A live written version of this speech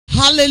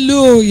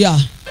Hallelujah.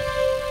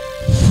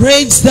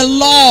 Praise the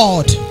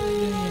Lord.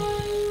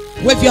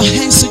 Wave your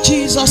hands to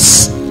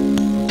Jesus.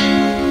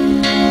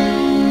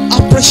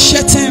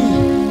 Appreciate him.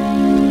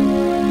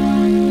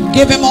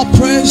 Give him all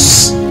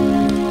praise.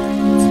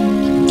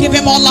 Give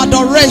him all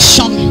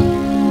adoration.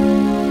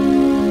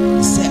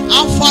 Say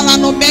Alpha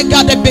and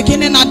Omega, the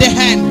beginning and the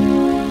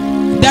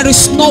end. There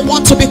is no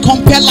one to be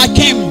compared like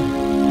him.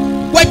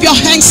 Wave your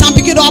hands and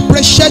begin to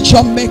appreciate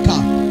your maker.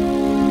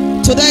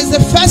 Today is the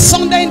first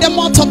Sunday in the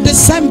month of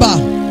December.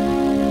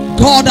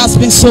 God has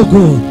been so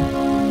good.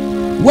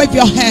 Wave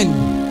your hand.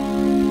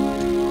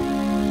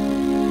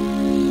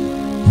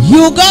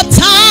 You got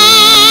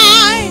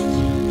time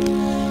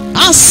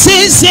and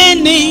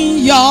season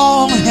in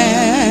your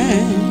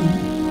hand.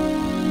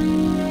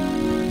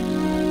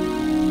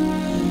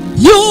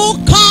 You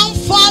come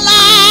for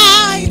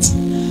light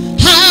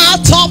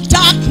out of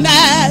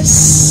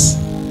darkness.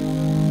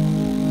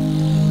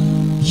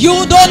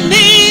 You don't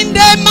need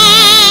a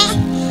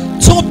man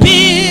to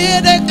be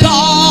the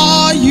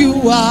God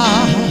you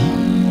are.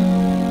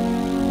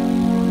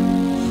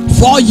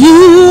 For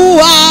you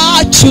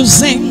are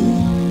choosing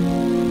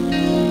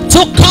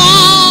to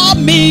call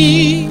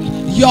me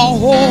your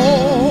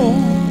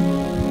home.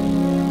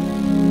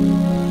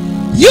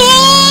 You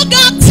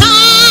got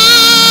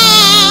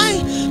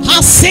time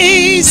and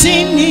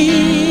season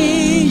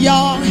in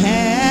your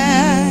hand.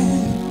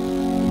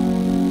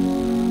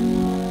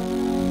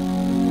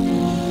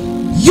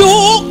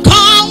 You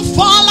come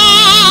for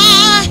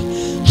light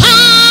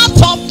out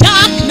of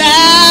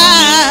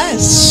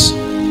darkness.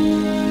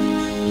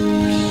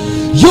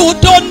 You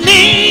don't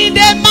need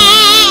a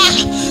man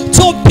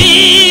to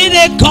be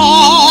the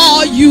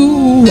God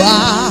you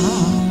are.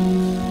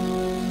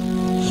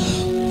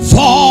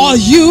 For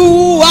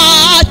you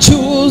are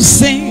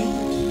choosing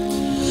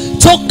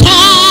to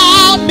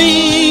call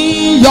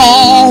me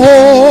your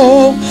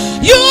own.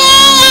 You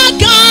are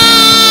God.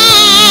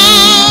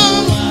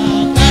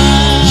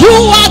 You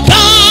are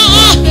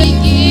God.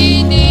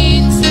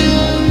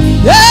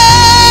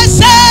 Yes,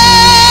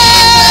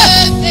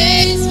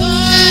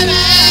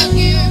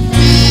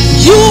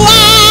 you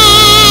are.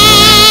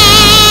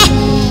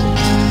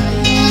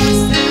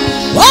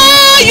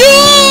 Oh, you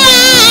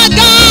are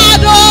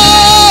God.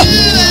 Oh,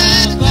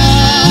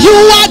 you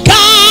are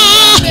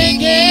God. There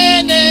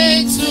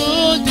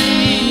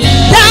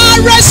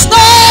is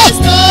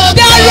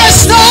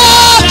no.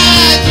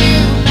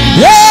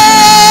 Yeah.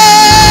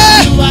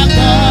 You are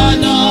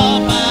God all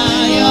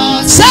by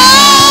yourself. So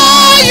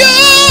you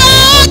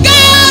are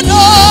God.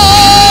 Oh,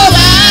 you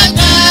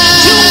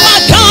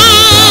are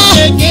God.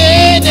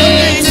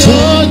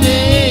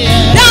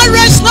 There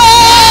is no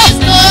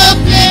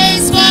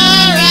place for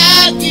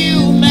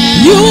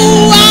argument. You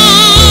are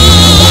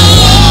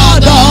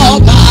God all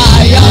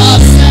by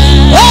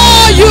yourself.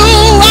 Oh, you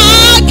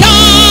are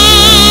God.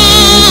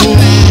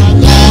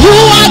 You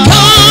are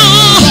God.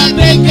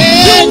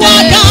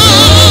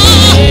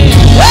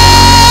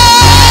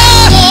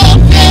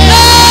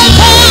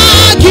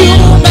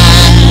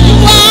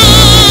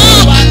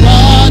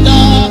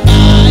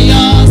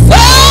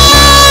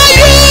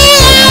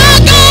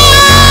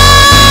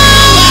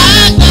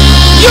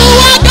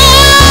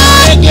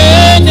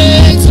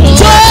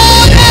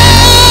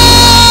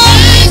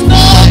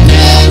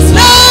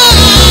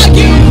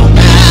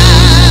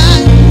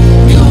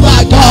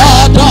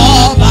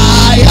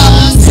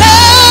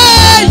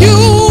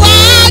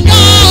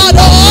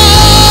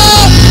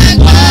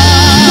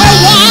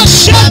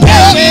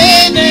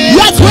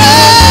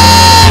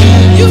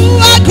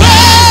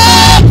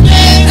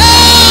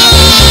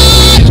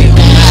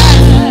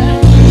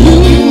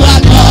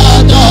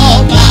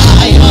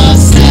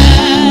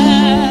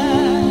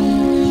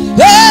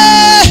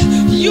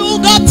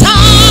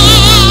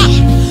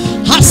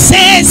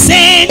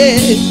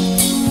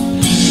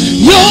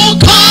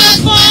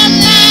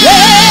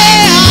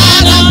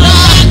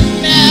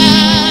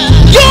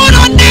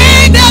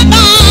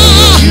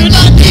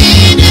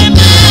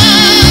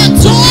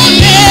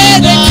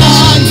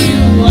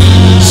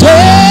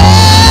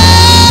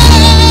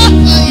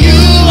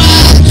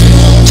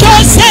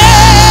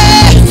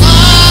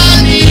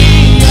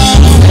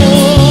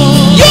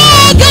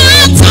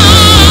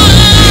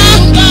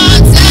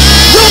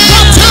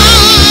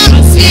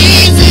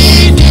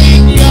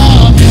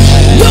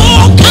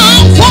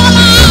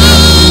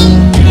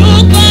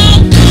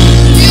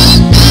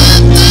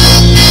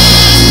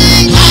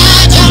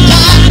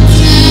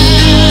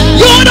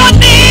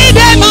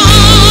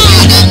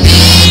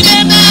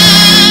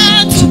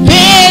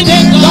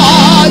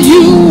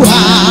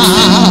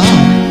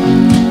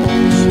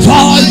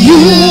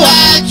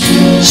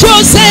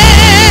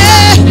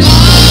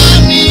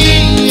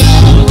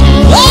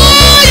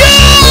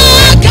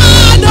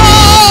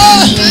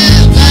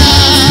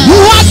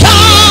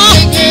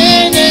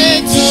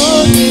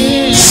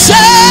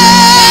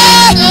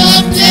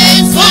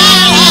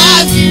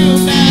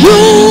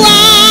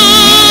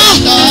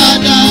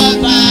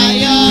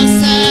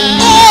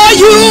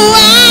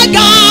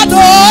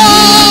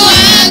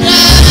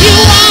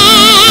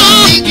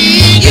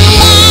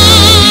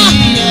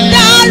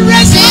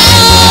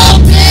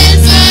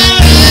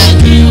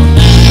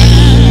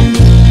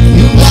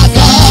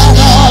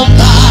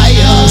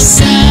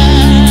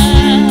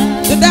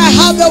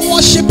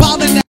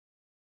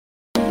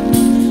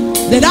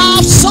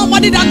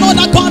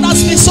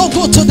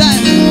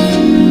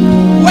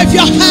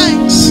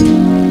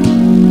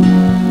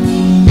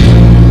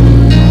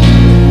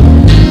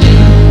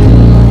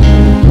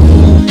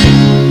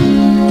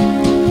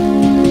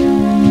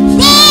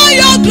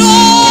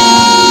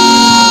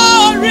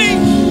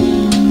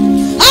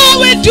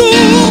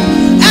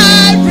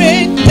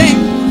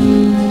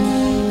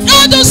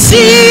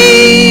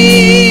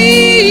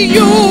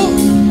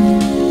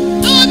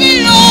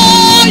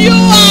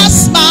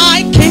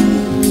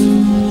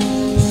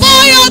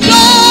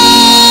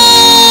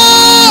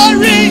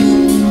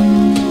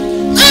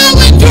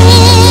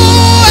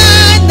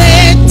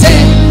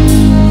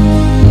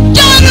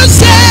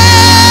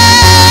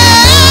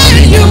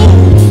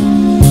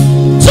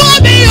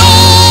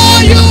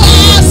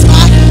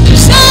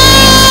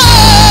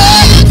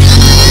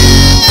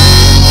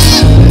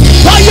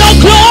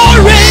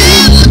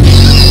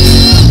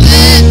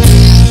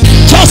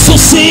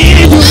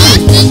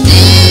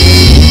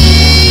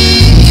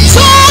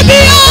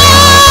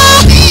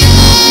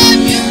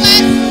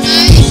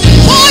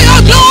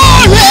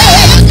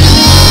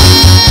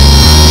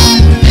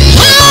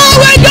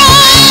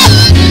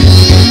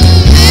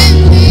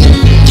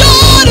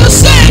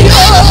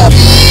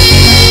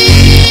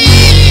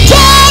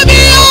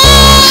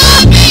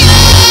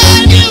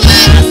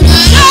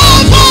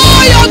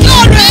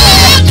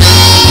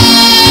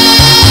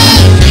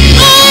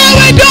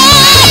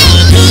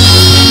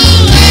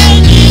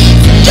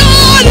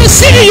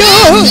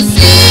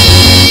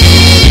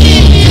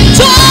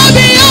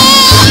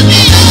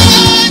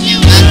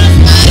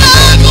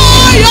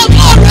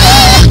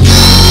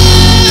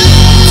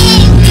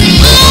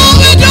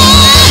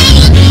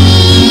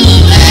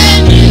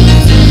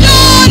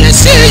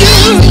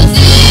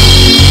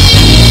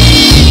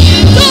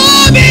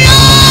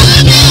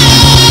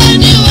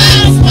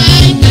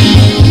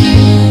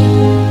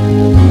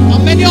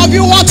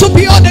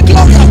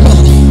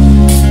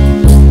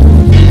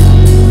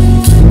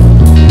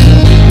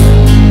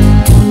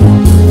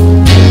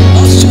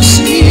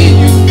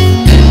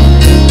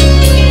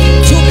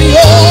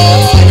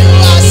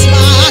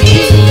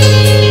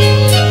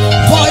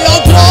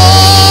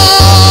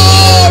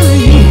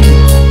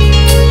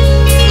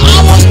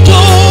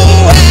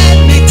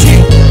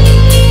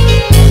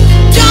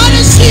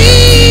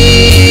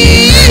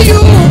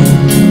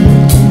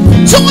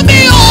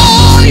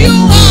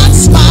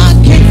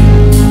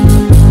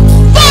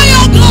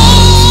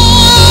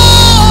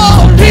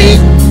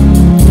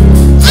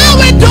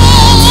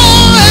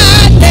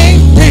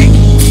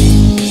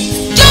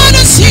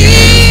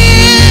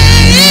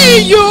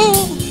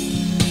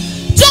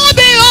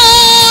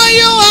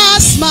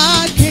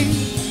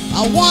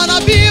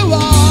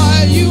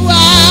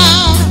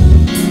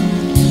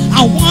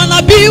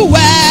 be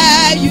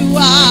where you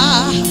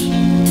are.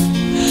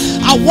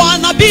 I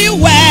wanna be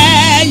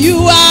where you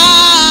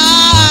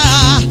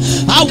are.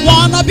 I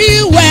wanna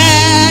be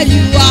where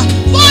you are.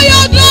 For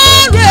your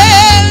glory,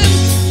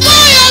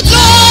 for your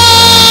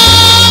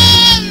glory,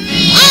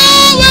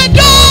 I will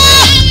do.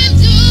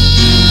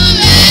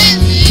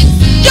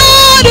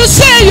 God will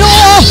say you.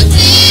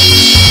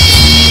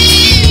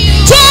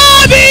 To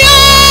be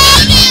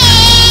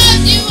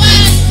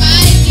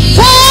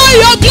for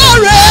your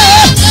glory.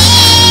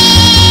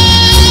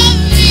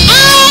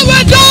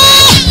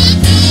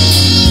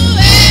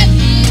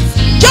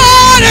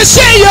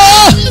 See you.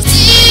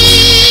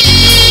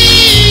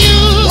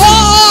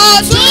 Oh,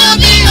 to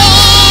me,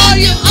 all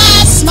you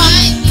ask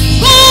my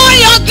for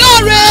your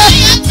glory.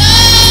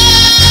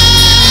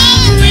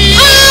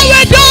 I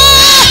will do.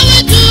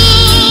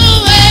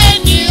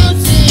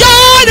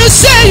 God to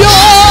see you.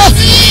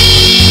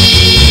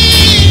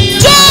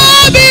 To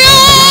me,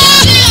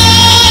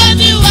 all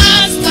you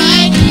ask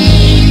my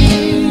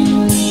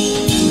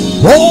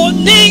oh,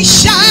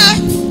 Nisha,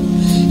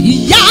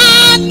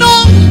 Yano.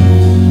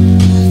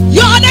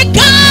 You're the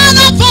God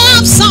of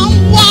awesome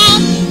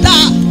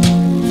wonder.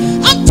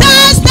 I'm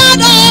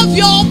tested of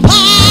your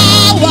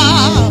power.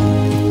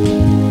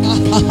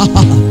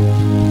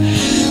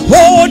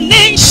 Oh,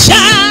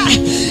 Nisha,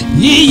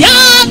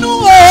 Yanu,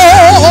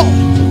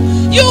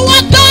 you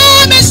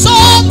adore me so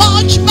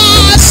much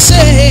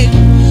mercy.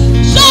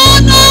 So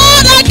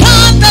not I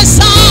can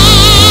desire.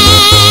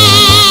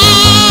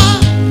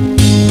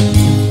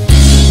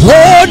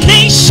 Oh,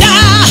 Nisha,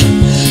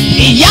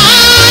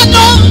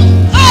 Yanu.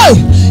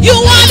 You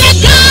are the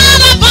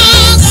God of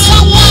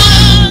awesome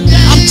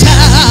wonder. I'm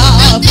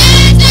tired of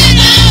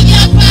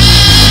your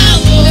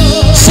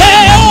power.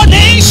 Say, oh,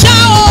 Nisha,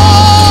 oh,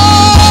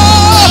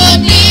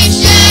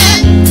 Nisha,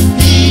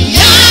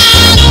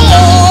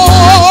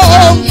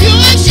 oh, you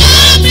have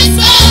shown me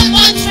so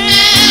much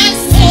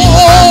mercy.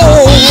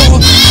 Oh,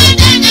 more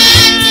than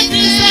I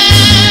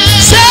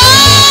deserve. Say,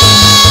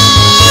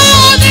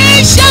 oh,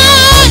 Nisha,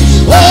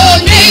 oh,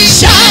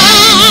 Nisha.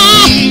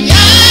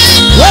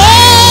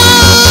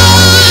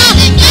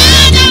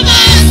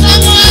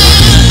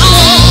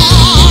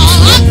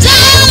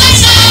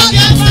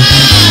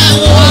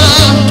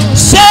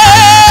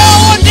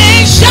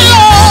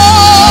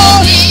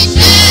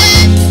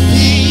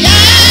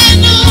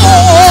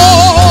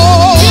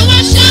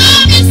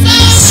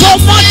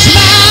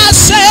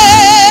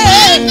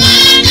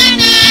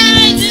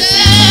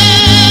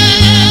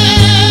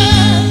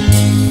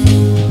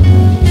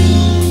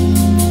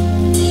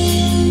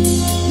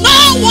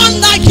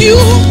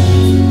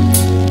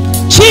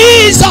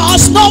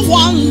 No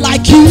one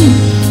like you.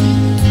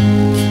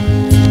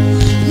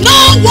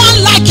 No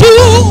one like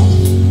you.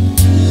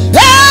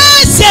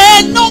 I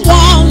said no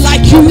one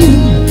like you.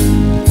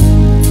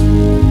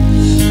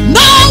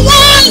 No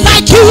one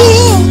like you.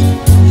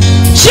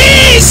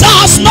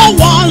 Jesus, no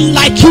one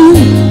like you.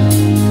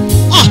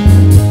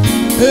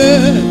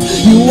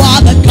 You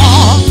are the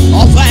God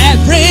of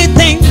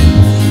everything.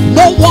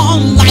 No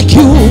one like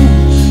you.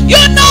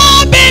 You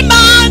know be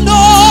man,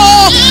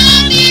 oh.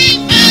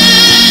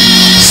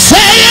 Say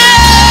it.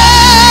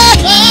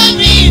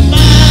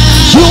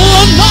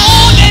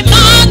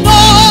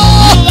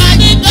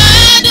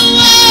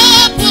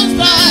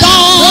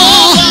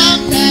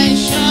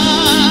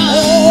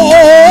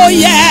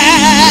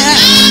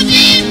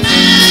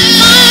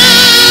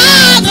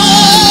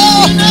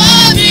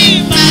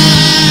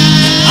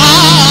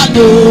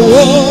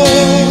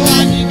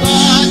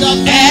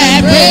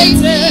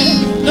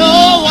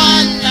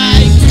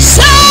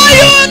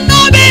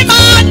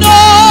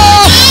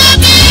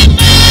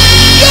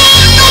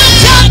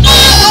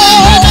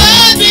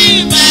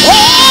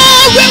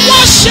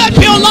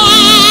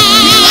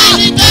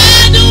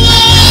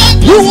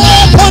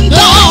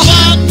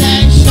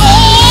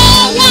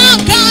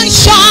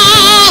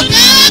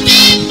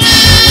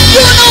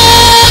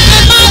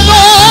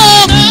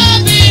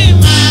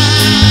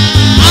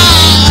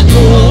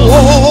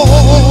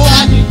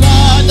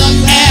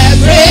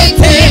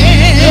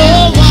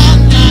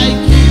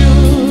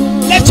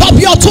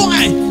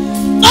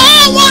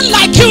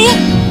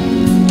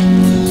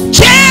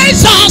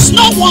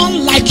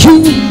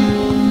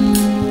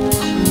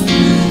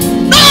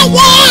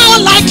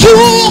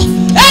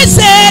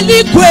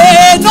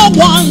 No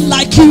one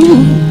like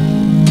you.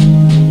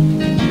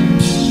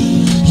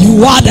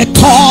 You are the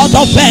God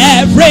of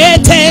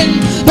everything.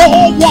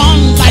 No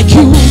one like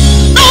you.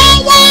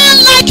 No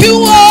one like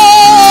you.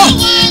 Oh,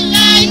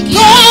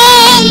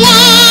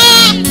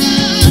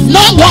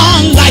 no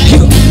one like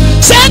you.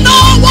 Say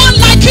no one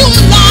like you,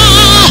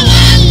 Lord.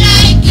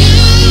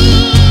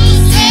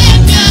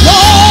 No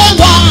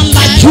one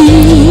like you.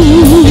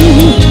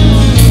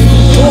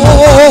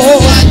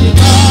 Oh,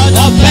 God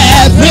of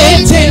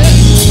everything.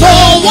 No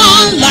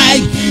one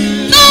like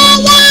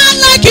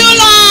you,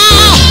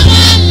 Lord.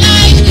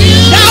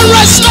 There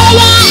is no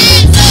one.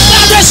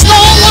 There is no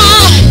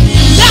one.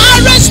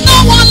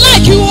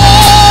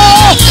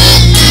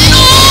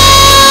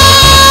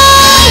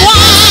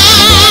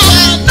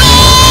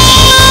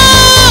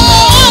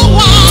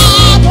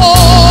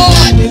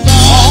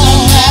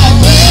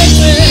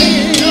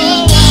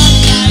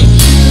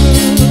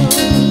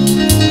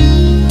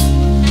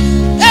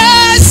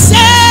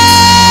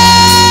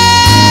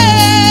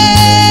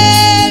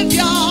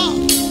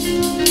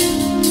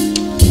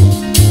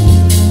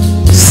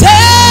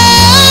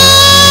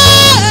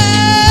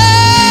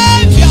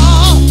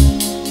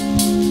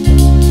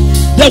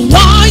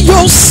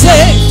 one you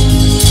say,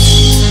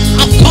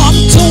 I've come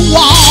to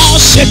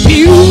worship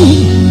you.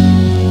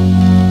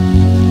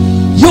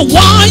 You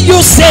one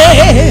you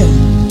say,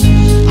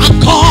 I've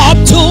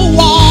come to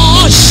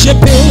worship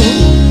you.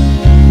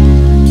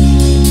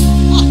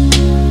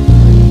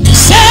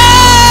 Savior,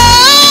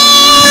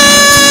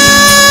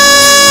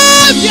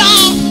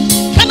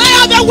 can I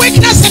have a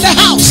witness in the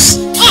house?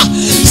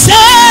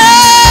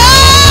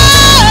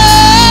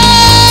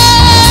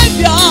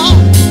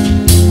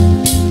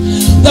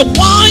 The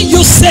one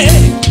you say,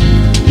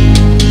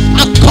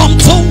 I've come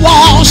to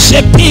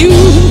worship you.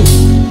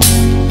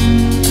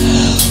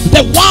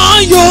 The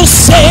one you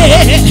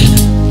say,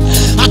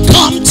 I've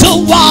come to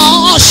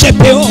worship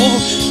you.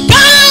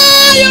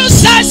 God, you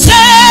say,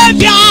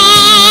 Savior.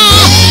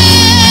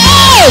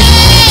 Oh,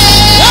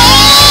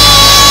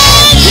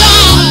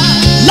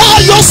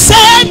 Lord, you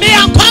say me,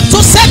 I've come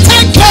to say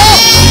thank you.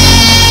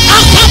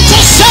 I've come to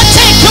say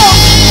thank you.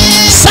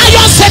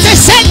 Zion said, they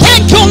say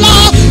thank you,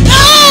 Lord.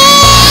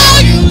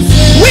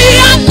 We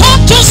are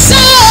come to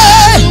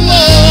say,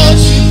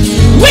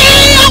 we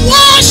are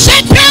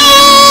worship you.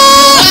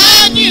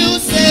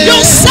 You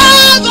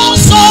serve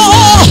us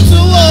all.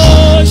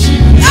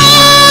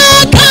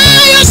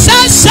 Can you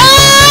say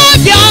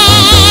Savior?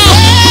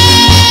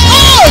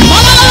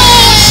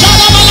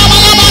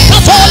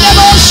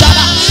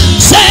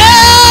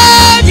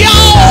 Savior,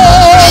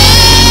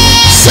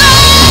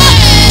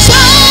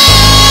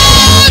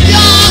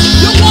 Savior,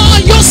 you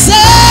want you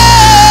say,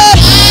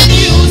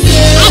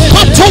 I've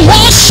come to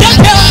worship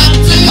you.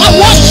 I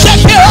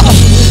worship you.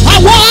 I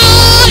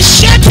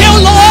worship you,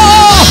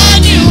 Lord.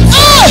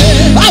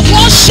 I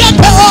worship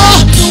you.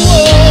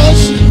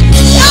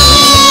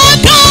 Oh,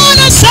 God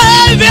and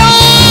Savior.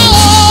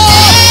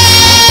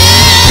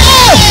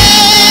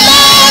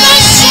 Lord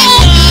and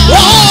Savior.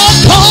 Oh,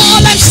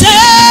 God and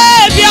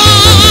Savior.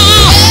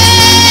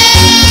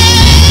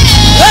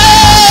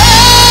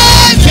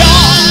 Savior.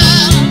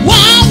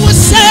 One will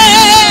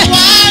say,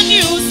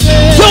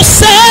 you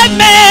save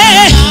me.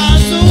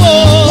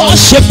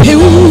 Worship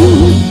you.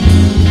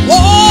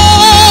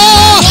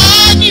 Oh,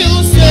 you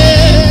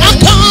say, I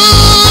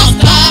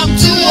come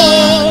to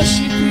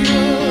worship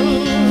you.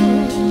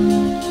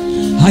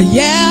 I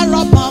hear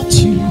about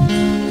you.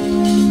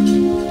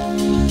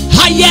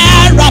 I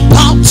hear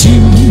about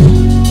you.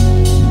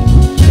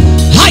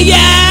 I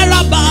hear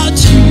about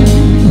you.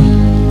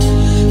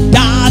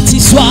 That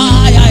is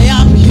why I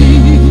am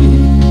here.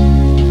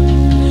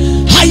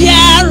 I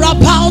hear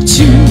about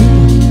you.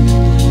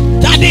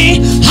 Daddy,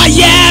 I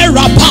hear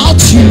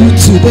about you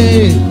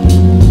today.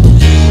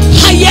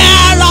 I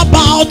hear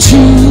about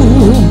you.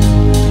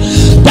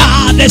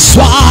 That is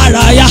what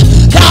I am.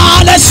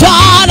 That is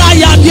what I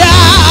am. Yeah.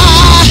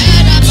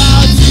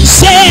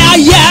 Say I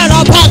hear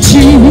about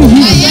you.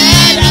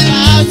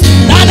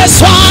 That is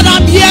what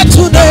I'm here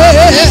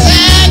today.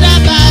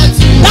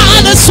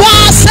 That is what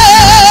I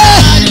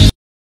say.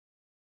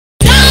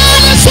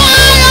 That is why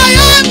I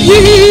am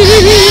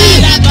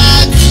here.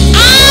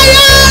 I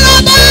hear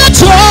about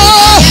you.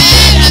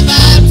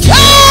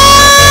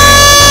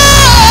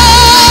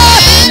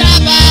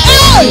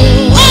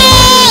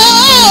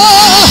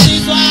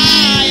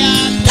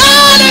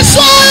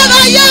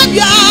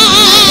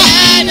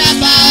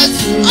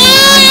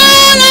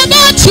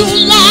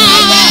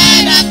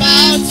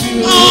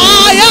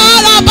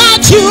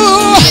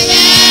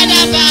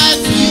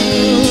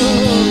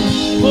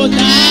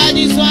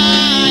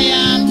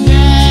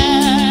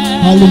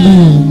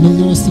 Hallelujah. May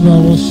the rest of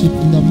our worship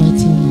in the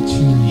mighty name of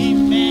Jesus.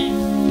 Amen.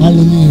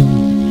 Hallelujah.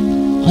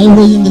 Are you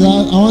ready?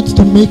 I want you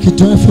to make a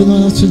joyful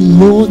noise to the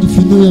Lord. If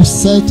you know you're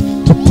set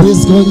to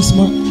praise God this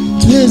month.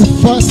 Today is the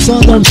first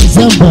Sunday of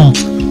December.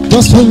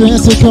 Just hold your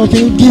hands to God. Can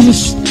you give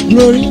us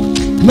glory?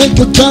 Make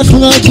a joyful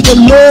noise to the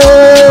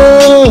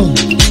Lord.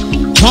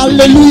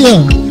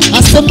 Hallelujah.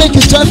 I said make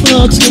a joyful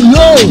noise to the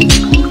Lord.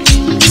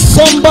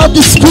 Somebody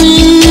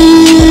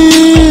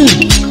scream.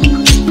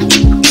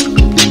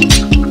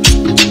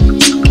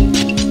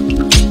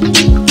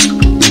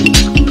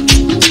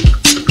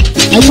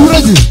 Are you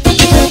ready?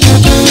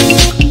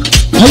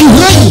 Are you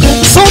ready?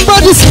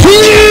 Somebody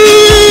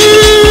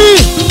scream!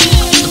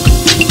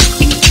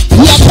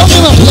 We are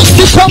coming up. Let's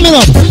keep coming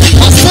up.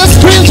 I said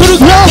scream to the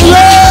ground, Lord!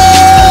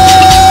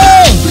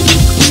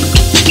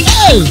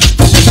 Hey!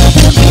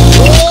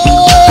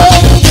 Oh,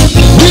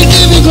 we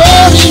give you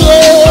glory,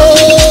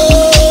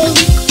 Lord!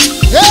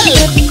 Hey!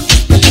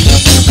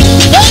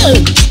 Hey!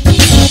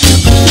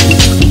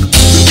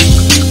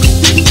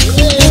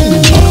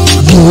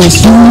 Yes,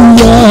 you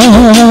are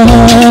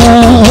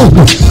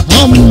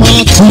a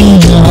mighty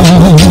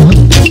God.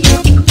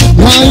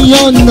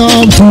 Lion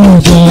of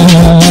Judah,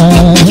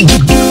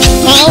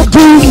 how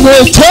could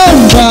they turn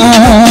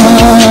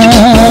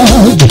back?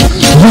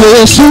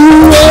 Yes, you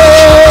are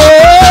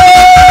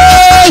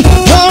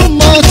a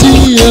mighty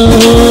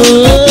God.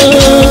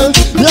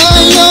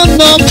 Lion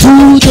of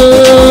Judah,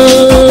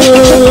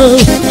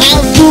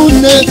 how could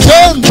they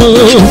turn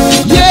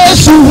back? Yes,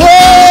 you are.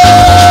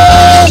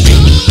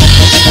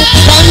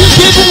 Can you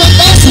give him a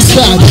dance,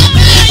 Dad?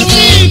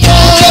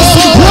 That's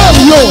some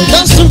glory, Lord.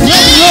 That's some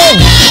glory, Lord.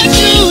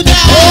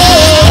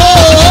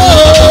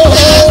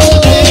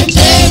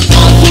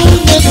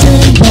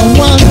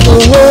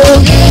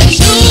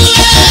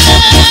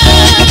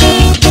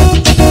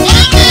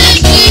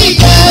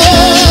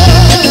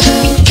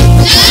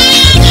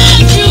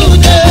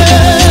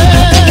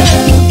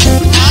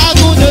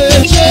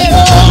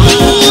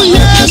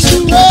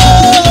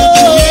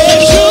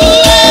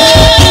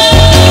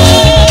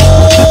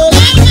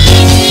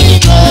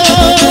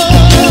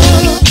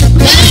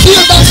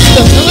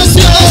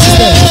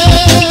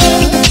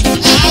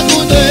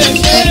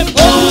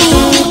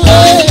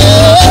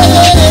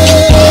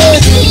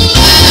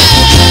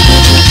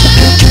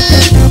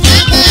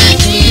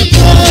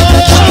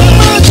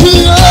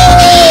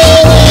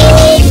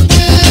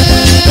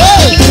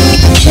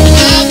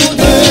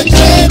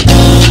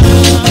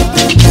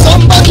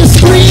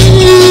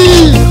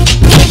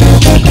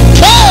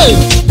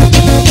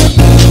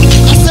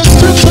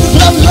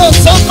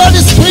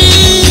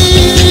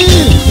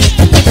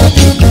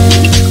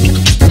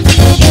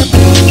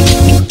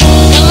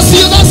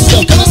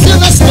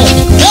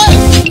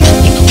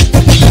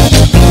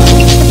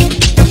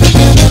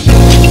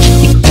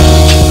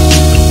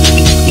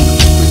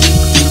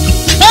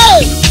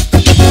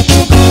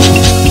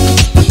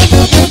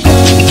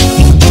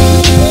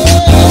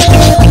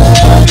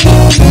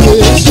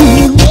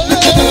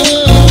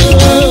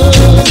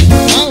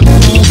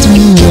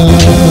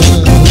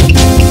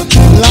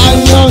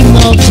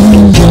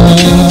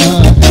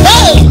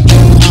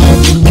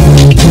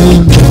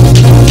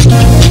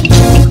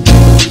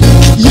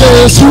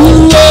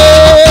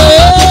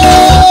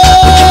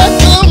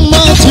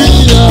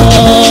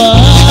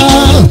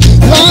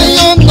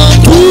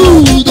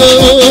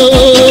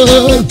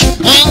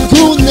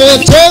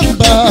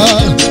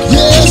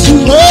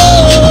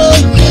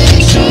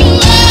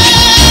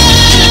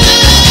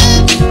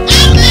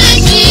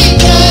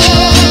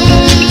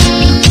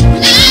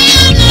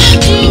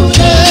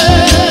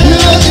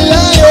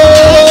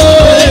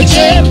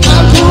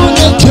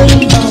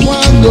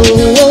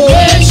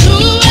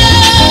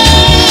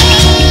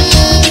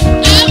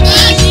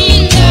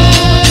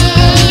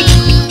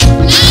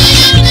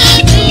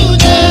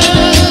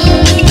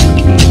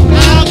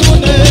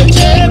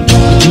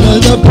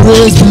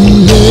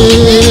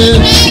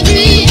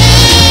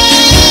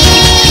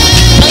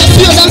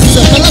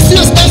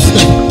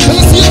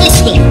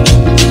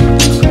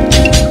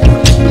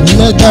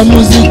 the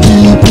music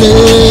be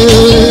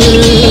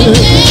played.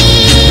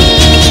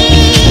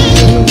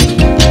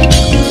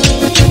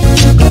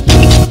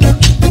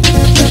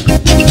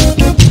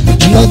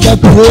 Let the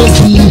praise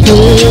be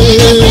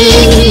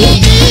heard.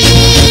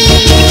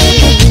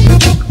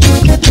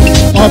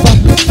 Oba,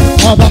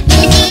 Oba,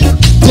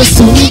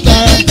 Jesu Mika,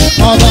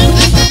 Oba,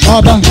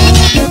 Oba,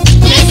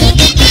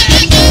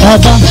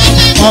 Oba,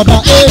 Oba,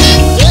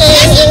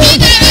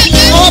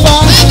 Oba,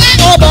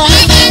 Oba,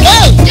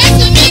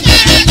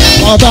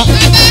 Oba, Oba,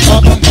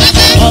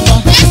 Oba,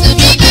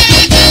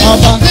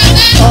 Oba,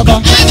 Oba,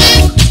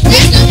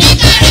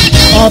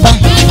 Oba,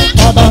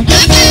 Oba.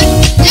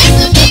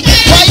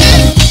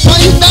 Why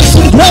you dance to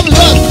the Lord?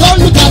 Don't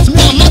look at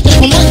me, I'm not a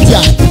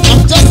commander. I'm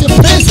just a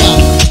praiser.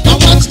 I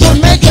want to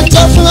make a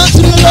tough one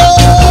to the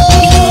Lord.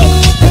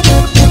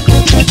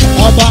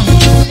 Oba,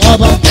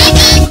 Oba,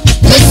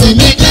 Jesu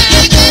Mika,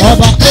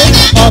 Oba,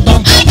 Oba,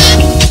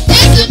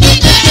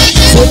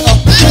 say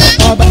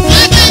Oba,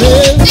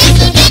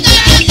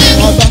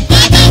 Oba,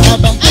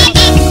 Oba,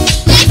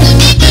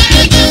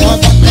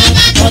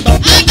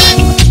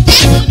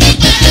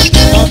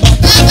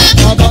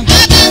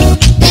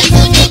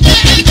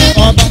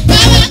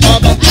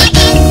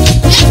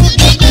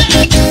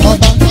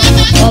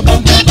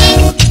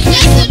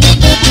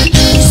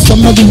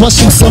 somebody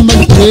worship,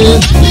 somebody pray.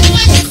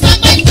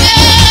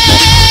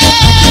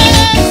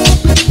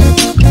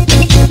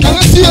 Can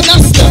I see your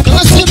sister? Can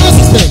I see your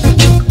sister?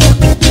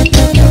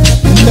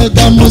 Let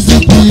the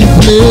music be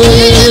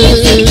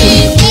played.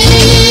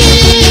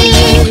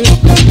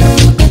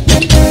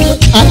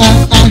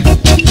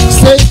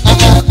 Say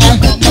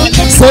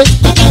say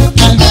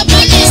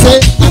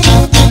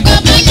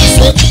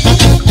say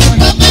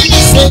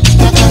say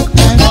come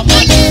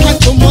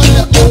on,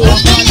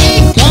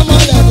 come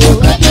on,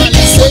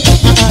 say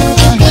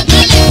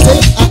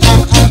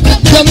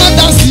you're not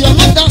dancing, you're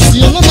not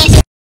dancing, you're not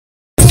dancing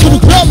to the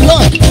crowd,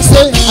 Lord.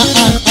 Say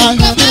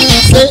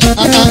say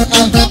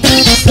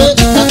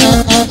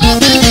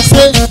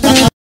say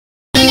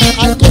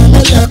I come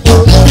on,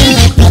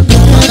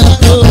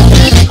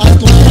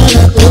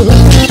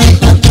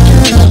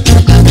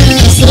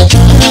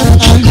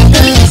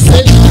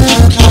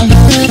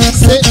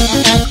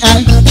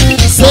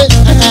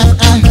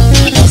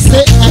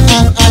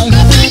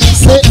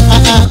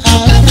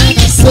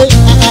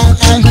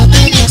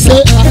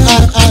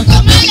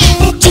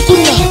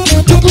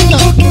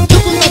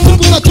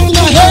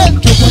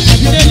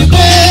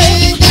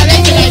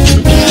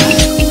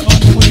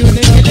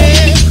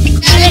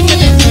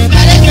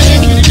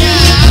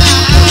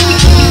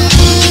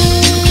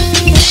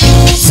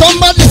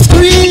 somebody